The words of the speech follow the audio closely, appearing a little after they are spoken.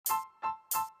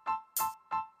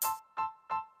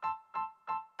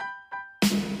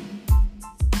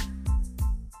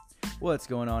What's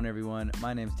going on, everyone?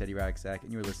 My name is Teddy Racksack,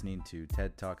 and you're listening to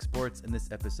TED Talk Sports, and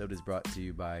this episode is brought to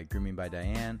you by Grooming by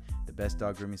Diane, the best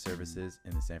dog grooming services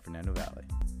in the San Fernando Valley.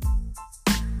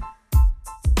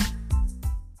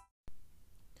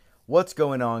 What's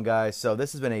going on, guys? So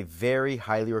this has been a very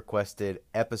highly requested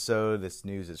episode. This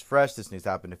news is fresh. This news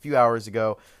happened a few hours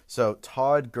ago. So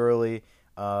Todd Gurley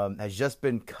has just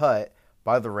been cut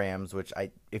by the Rams, which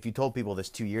if you told people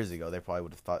this 2 years ago, they probably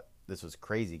would have thought this was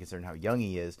crazy considering how young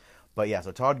he is. But yeah,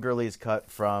 so Todd Gurley is cut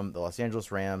from the Los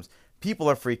Angeles Rams. People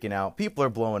are freaking out. People are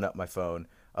blowing up my phone,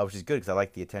 which is good because I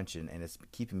like the attention, and it's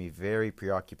keeping me very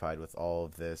preoccupied with all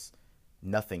of this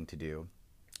nothing to do.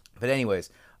 But anyways,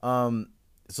 so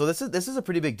this is a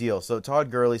pretty big deal. So Todd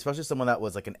Gurley, especially someone that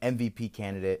was like an MVP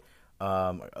candidate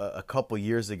a couple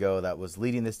years ago, that was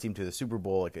leading this team to the Super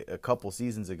Bowl like a couple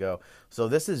seasons ago. So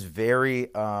this is very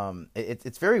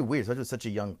it's very weird, especially with such a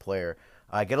young player.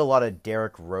 I get a lot of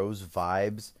Derrick Rose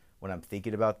vibes when I'm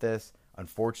thinking about this,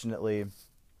 unfortunately.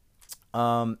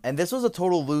 And this was a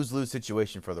total lose-lose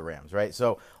situation for the Rams, right?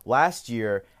 So last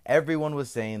year, everyone was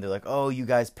saying, they're like, oh, you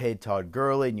guys paid Todd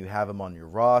Gurley and you have him on your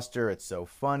roster. It's so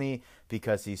funny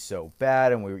because he's so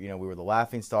bad, and we were the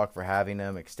laughingstock for having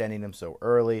him, extending him so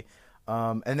early.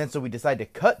 And then so we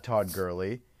decided to cut Todd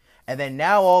Gurley, and then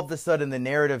now all of a sudden the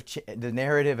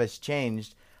narrative has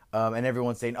changed. And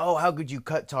everyone's saying, oh, how could you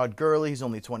cut Todd Gurley? He's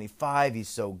only 25. He's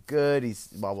so good. He's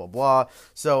blah, blah, blah.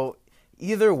 So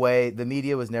either way, the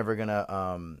media was never going to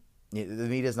the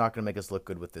media is not going to make us look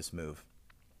good with this move.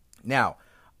 Now,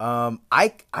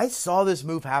 I saw this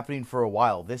move happening for a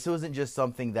while. This wasn't just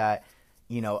something that,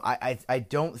 I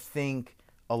don't think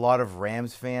a lot of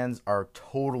Rams fans are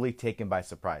totally taken by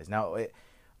surprise. Now,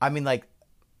 when I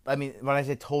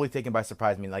say totally taken by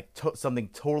surprise, I mean like something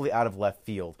totally out of left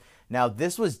field. Now,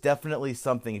 this was definitely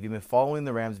something, if you've been following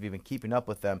the Rams, if you've been keeping up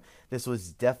with them, this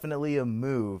was definitely a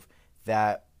move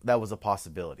that was a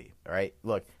possibility, all right?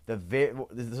 Look, so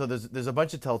there's a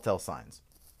bunch of telltale signs.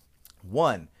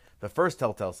 One, the first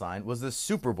telltale sign was the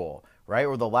Super Bowl, right,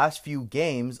 or the last few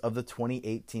games of the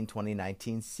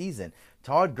 2018-2019 season.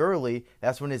 Todd Gurley,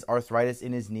 that's when his arthritis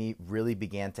in his knee really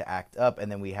began to act up, and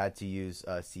then we had to use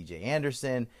C.J.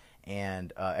 Anderson,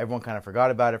 and everyone kind of forgot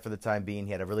about it for the time being.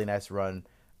 He had a really nice run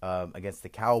against the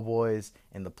Cowboys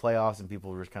in the playoffs, and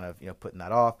people were just kind of putting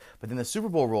that off. But then the Super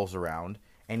Bowl rolls around,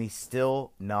 and he's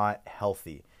still not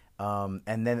healthy.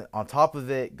 And then on top of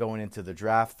it, going into the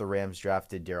draft, the Rams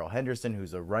drafted Darrell Henderson,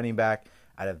 who's a running back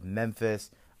out of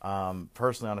Memphis.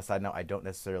 Personally, on a side note, I don't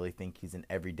necessarily think he's an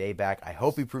everyday back. I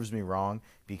hope he proves me wrong,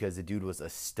 because the dude was a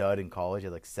stud in college. He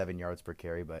had like 7 yards per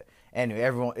carry. But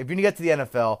anyway, if you get to the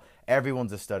NFL,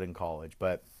 everyone's a stud in college.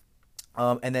 But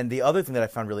and then the other thing that I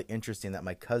found really interesting that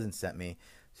my cousin sent me,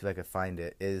 see if I could find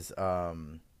it, is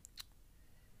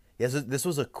this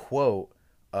was a quote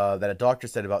that a doctor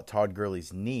said about Todd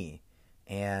Gurley's knee.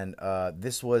 And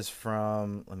this was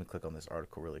from, let me click on this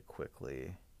article really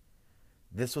quickly.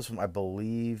 This was from, I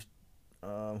believe,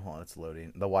 hold on, it's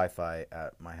loading. The Wi-Fi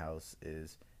at my house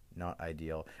is not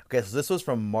ideal. Okay, so this was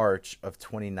from March of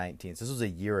 2019. So this was a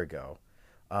year ago.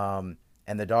 And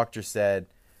the doctor said,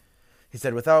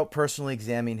 without personally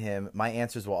examining him, my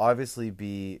answers will obviously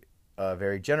be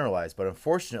very generalized, but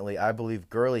unfortunately, I believe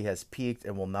Gurley has peaked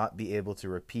and will not be able to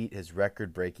repeat his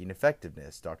record-breaking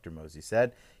effectiveness, Dr. Mosey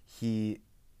said. He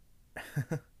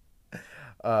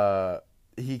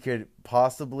could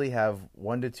possibly have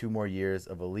 1 to 2 more years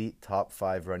of elite top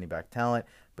 5 running back talent,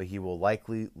 but he will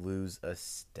likely lose a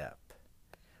step.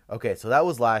 Okay, so that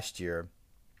was last year,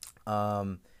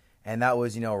 and that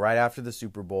was, right after the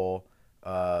Super Bowl,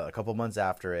 a couple months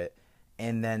after it,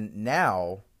 and then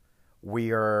now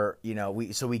we are,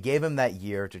 we gave him that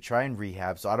year to try and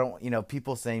rehab. So I don't,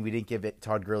 people saying we didn't give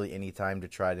Todd Gurley any time to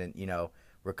try to,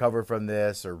 recover from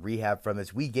this or rehab from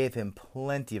this. We gave him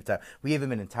plenty of time. We gave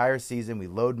him an entire season. We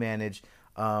load managed.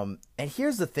 And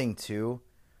here's the thing too,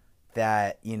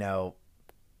 that,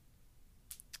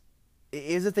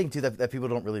 is a thing too that people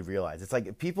don't really realize. It's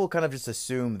like people kind of just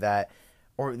assume that,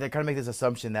 or they kind of make this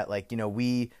assumption that, like,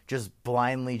 we just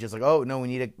blindly just like, oh no, we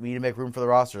need to make room for the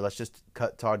roster. Let's just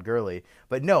cut Todd Gurley.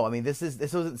 But no, I mean, this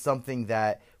wasn't something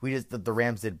that the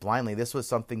Rams did blindly. This was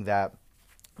something that,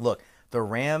 look, the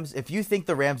Rams, if you think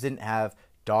the Rams didn't have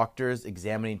doctors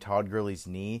examining Todd Gurley's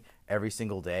knee every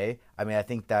single day, I mean, I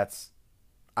think that's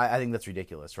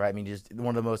ridiculous, right? I mean, just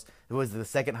one of the most, it was the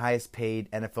second highest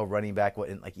paid NFL running back,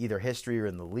 in like either history or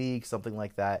in the league, something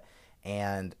like that.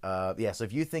 And so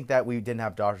if you think that we didn't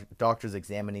have doctors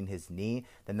examining his knee,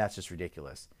 then that's just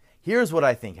ridiculous. Here's what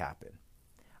I think happened.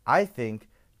 I think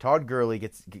Todd Gurley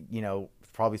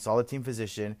probably saw the team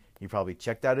physician. He probably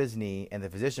checked out his knee, and the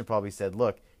physician probably said,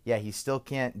 look, yeah, he still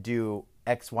can't do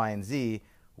X, Y, and Z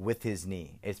with his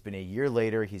knee. It's been a year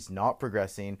later. He's not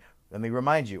progressing. Let me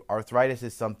remind you, arthritis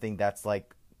is something that's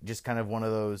like just kind of one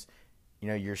of those,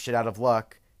 you're shit out of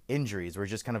luck injuries where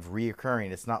it's just kind of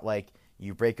reoccurring. It's not like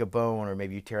you break a bone or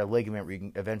maybe you tear a ligament where you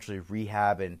can eventually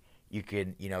rehab and you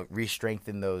could,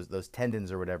 re-strengthen those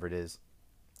tendons or whatever it is.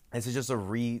 This is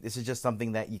just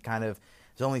something that you kind of,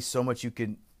 there's only so much you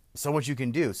can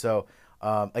do. So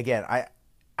again,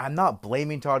 I'm not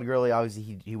blaming Todd Gurley.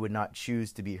 Obviously, he would not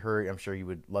choose to be hurt. I'm sure he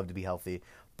would love to be healthy.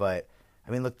 But,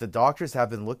 I mean, look, the doctors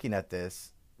have been looking at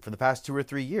this for the past 2 or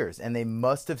 3 years, and they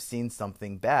must have seen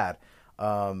something bad.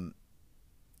 And,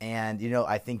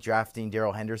 I think drafting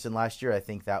Darrell Henderson last year, I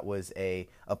think that was a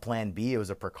plan B. It was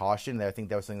a precaution. I think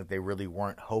that was something that they really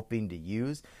weren't hoping to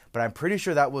use. But I'm pretty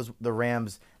sure that was the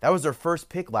Rams. That was their first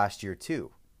pick last year,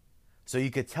 too. So you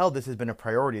could tell this has been a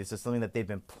priority. This is something that they've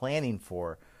been planning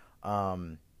for.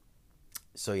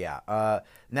 So yeah.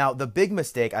 Now the big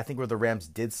mistake I think where the Rams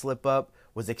did slip up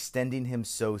was extending him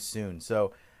so soon.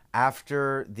 So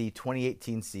after the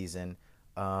 2018 season,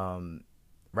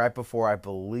 right before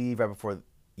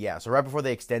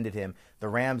they extended him, the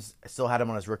Rams still had him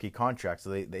on his rookie contract. So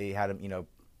they had him,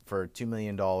 for $2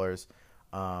 million.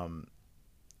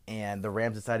 And the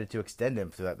Rams decided to extend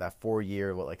him to that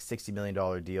 4-year, $60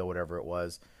 million deal, whatever it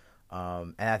was.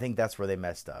 And I think that's where they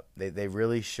messed up. They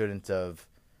really shouldn't have.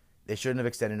 They shouldn't have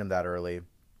extended him that early.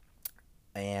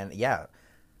 And yeah.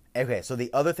 Okay, so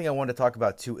the other thing I wanted to talk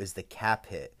about too is the cap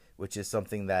hit, which is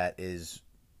something that is,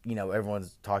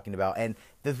 everyone's talking about. And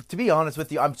to be honest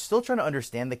with you, I'm still trying to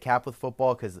understand the cap with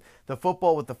football because the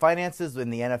finances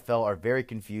in the NFL are very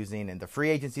confusing, and the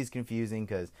free agency is confusing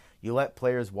because you let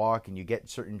players walk and you get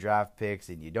certain draft picks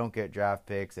and you don't get draft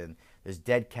picks, and there's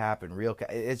dead cap and real cap.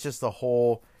 It's just the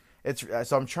whole.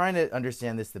 So I'm trying to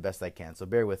understand this the best I can. So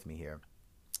bear with me here.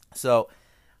 So,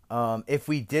 if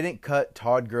we didn't cut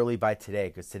Todd Gurley by today,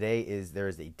 because there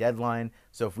is a deadline,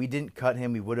 so if we didn't cut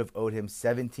him, we would have owed him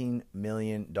 $17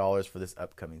 million for this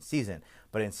upcoming season.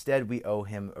 But instead, we owe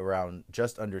him around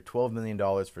just under $12 million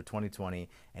for 2020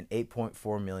 and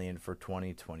 $8.4 million for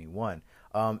 2021.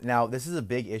 Now, this is a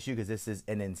big issue because this is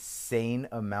an insane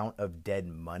amount of dead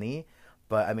money.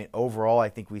 But, I mean, overall, I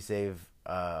think we save...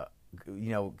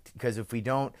 because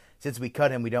since we cut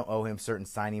him, we don't owe him certain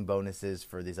signing bonuses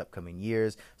for these upcoming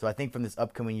years. So I think from this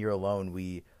upcoming year alone,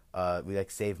 we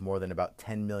save more than about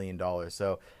 $10 million.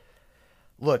 So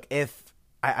look,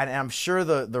 I'm sure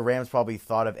the Rams probably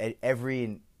thought of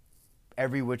every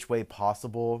which way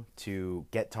possible to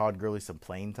get Todd Gurley some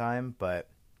playing time, or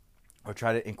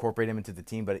try to incorporate him into the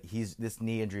team. But this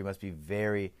knee injury must be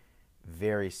very,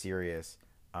 very serious.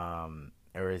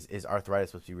 Or his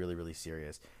arthritis must be really, really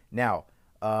serious. Now,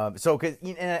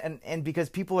 because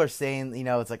people are saying,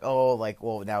 it's like,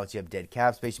 now you have dead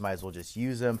cap space, you might as well just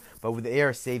use them. But they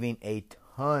are saving a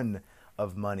ton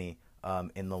of money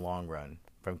in the long run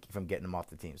from getting them off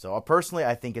the team. So personally,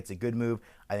 I think it's a good move.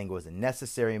 I think it was a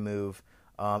necessary move.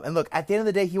 And look, at the end of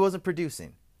the day, he wasn't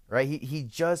producing, right? He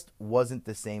just wasn't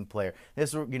the same player.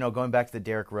 This, going back to the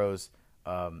Derrick Rose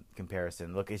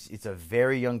comparison. Look, it's a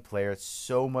very young player.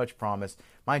 So much promise.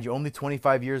 Mind you, only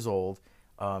 25 years old.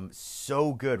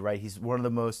 So good, right? He's one of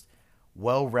the most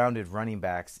well-rounded running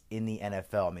backs in the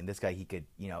NFL. I mean, this guy, he could,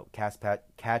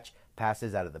 catch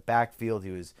passes out of the backfield.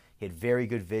 He had very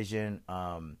good vision,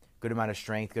 good amount of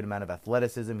strength, good amount of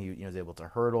athleticism. He was able to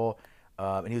hurdle.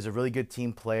 And he was a really good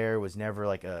team player, was never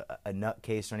like a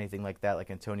nutcase or anything like that, like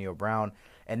Antonio Brown.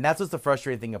 And that's what's the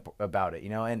frustrating thing about it,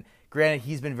 And granted,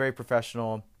 he's been very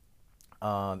professional.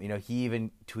 He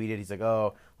even tweeted, he's like,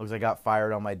 "Oh, looks like I got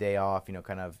fired on my day off,"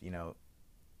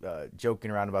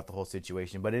 joking around about the whole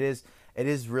situation. But it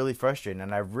is really frustrating,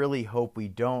 and I really hope we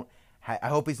don't. I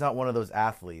hope he's not one of those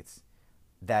athletes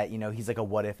that he's like a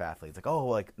what if athlete. It's like, oh,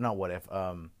 like not what if.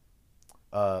 I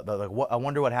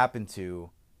wonder what happened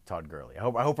to Todd Gurley. I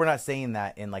hope we're not saying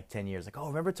that in like 10 years. Like, oh,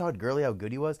 remember Todd Gurley? How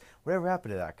good he was. Whatever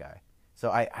happened to that guy? So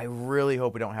I really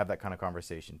hope we don't have that kind of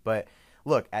conversation. But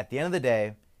look, at the end of the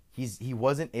day, he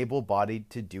wasn't able-bodied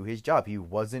to do his job. He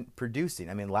wasn't producing.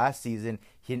 I mean, last season,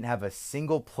 he didn't have a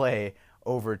single play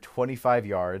over 25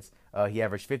 yards. He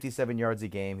averaged 57 yards a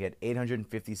game. He had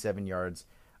 857 yards,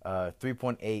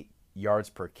 3.8 yards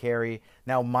per carry.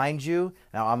 Now, mind you,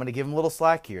 I'm going to give him a little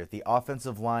slack here. The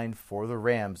offensive line for the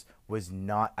Rams was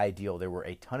not ideal. There were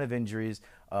a ton of injuries.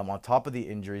 On top of the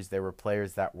injuries, there were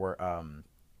players that were...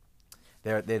 They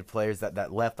had players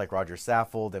that left, like Roger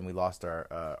Saffold, and we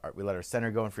let our center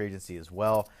go in free agency as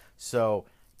well. So,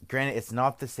 granted, it's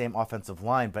not the same offensive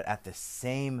line, but at the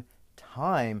same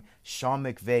time, Sean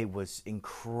McVay was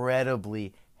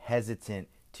incredibly hesitant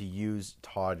to use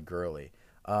Todd Gurley.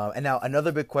 And now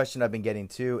another big question I've been getting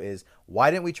too is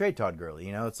why didn't we trade Todd Gurley?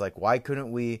 It's like why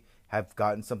couldn't we have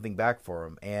gotten something back for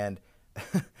him? And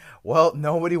well,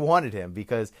 nobody wanted him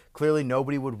because clearly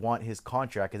nobody would want his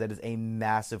contract because that is a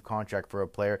massive contract for a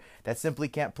player that simply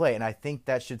can't play. And I think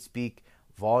that should speak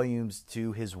volumes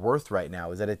to his worth right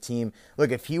now. Is that a team?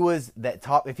 Look, if he's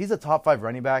a top 5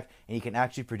 running back and he can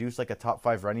actually produce like a top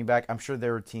 5 running back, I'm sure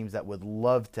there are teams that would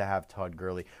love to have Todd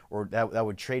Gurley or that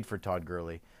would trade for Todd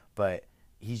Gurley. But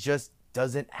he just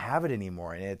doesn't have it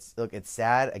anymore. And it's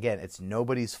sad. Again, it's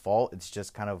nobody's fault. It's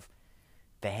just kind of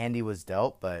the hand he was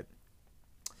dealt. But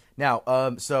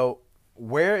now, so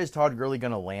where is Todd Gurley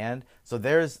going to land? So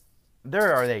there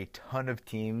are a ton of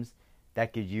teams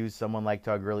that could use someone like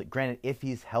Todd Gurley. Granted, if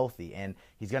he's healthy, and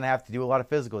he's going to have to do a lot of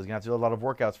physicals. He's going to have to do a lot of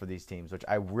workouts for these teams, which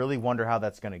I really wonder how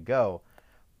that's going to go.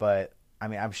 But, I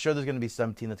mean, I'm sure there's going to be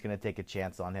some team that's going to take a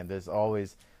chance on him. There's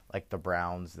always, like, the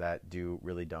Browns that do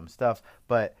really dumb stuff.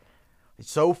 But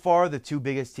so far, the two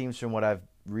biggest teams from what I've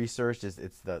researched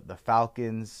it's the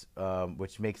Falcons,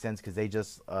 which makes sense because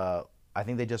I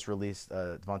think they just released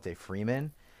Devontae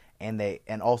Freeman,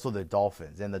 and also the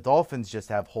Dolphins. And the Dolphins just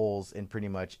have holes in pretty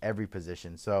much every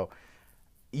position. So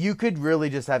you could really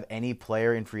just have any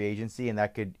player in free agency, and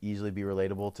that could easily be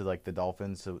relatable to like the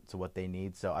Dolphins to what they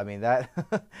need. So I mean that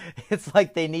it's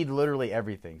like they need literally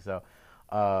everything. So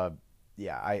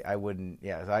yeah, I wouldn't.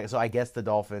 Yeah, so I guess the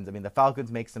Dolphins. I mean, the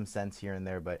Falcons make some sense here and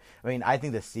there, but I mean, I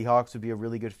think the Seahawks would be a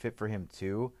really good fit for him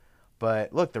too.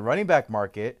 But look, the running back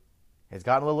market has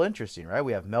gotten a little interesting, right?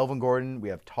 We have Melvin Gordon, we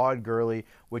have Todd Gurley,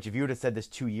 which if you would have said this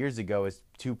 2 years ago as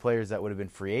two players that would have been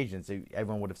free agents,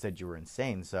 everyone would have said you were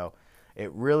insane. So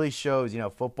it really shows,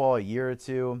 football, a year or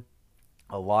two,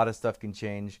 a lot of stuff can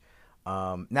change.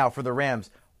 Now for the Rams,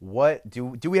 what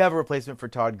do we have a replacement for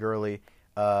Todd Gurley?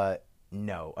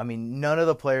 No. I mean, none of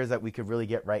the players that we could really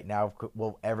get right now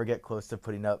will ever get close to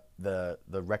putting up the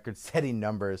record-setting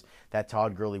numbers that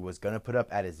Todd Gurley was going to put up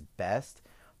at his best.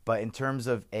 But in terms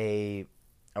of a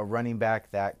running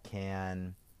back that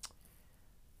can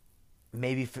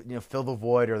maybe fill the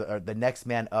void or the next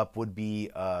man up would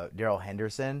be Darrell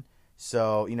Henderson.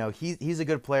 So he's a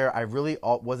good player. I really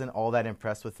wasn't all that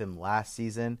impressed with him last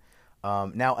season.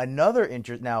 Now another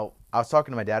interest. Now I was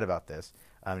talking to my dad about this.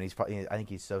 And I think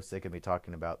he's so sick of me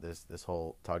talking about this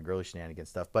whole Todd Gurley shenanigans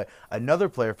stuff. But another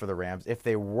player for the Rams, if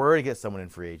they were to get someone in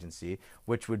free agency,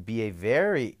 which would be a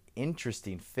very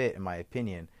interesting fit in my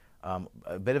opinion,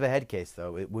 a bit of a head case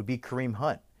though, it would be Kareem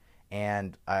Hunt.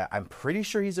 And I'm pretty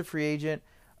sure he's a free agent.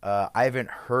 I haven't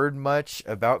heard much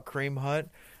about Kareem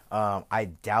Hunt. I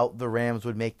doubt the Rams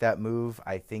would make that move.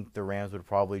 I think the Rams would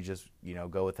probably just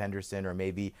go with Henderson or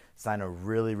maybe sign a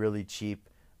really, really cheap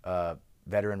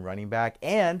veteran running back.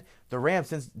 And the Rams,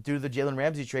 since due to the Jalen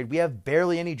Ramsey trade, we have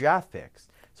barely any draft picks.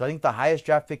 So I think the highest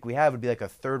draft pick we have would be like a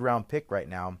 3rd-round pick right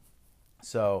now.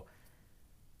 So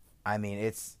I mean,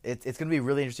 it's going to be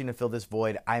really interesting to fill this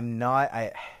void.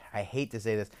 I hate to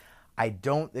say this, I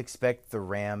don't expect the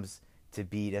Rams to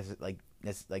be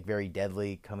like very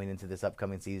deadly coming into this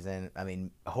upcoming season. I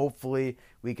mean, hopefully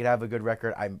we could have a good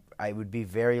record. I would be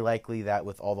very likely that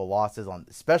with all the losses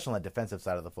especially on the defensive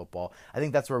side of the football, I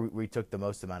think that's where we took the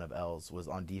most amount of L's was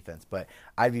on defense. But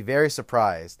I'd be very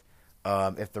surprised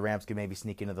if the Rams could maybe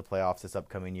sneak into the playoffs this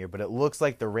upcoming year. But it looks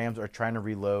like the Rams are trying to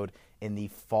reload in the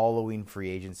following free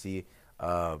agency,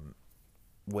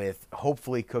 with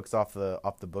hopefully Cooks off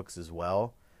the books as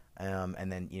well.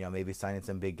 And then maybe signing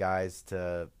some big guys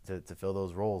to fill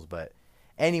those roles. But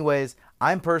anyways,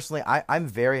 I'm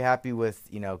very happy with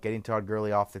getting Todd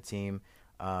Gurley off the team.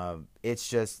 It's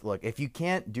just, look, if you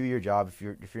can't do your job,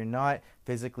 if you're not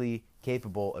physically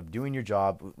capable of doing your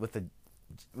job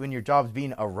when your job's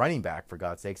being a running back, for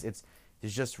God's sakes,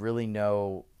 there's just really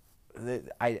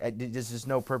there's just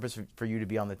no purpose for you to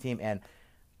be on the team. And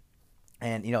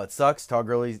it sucks. Todd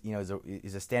Gurley,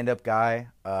 is a stand-up guy.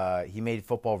 He made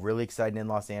football really exciting in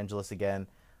Los Angeles again.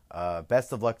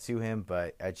 Best of luck to him,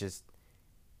 but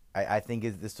I think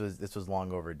this was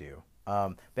long overdue.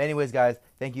 But anyways, guys,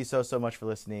 thank you so much for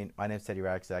listening. My name is Teddy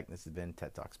Raxak. This has been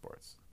TED Talk Sports.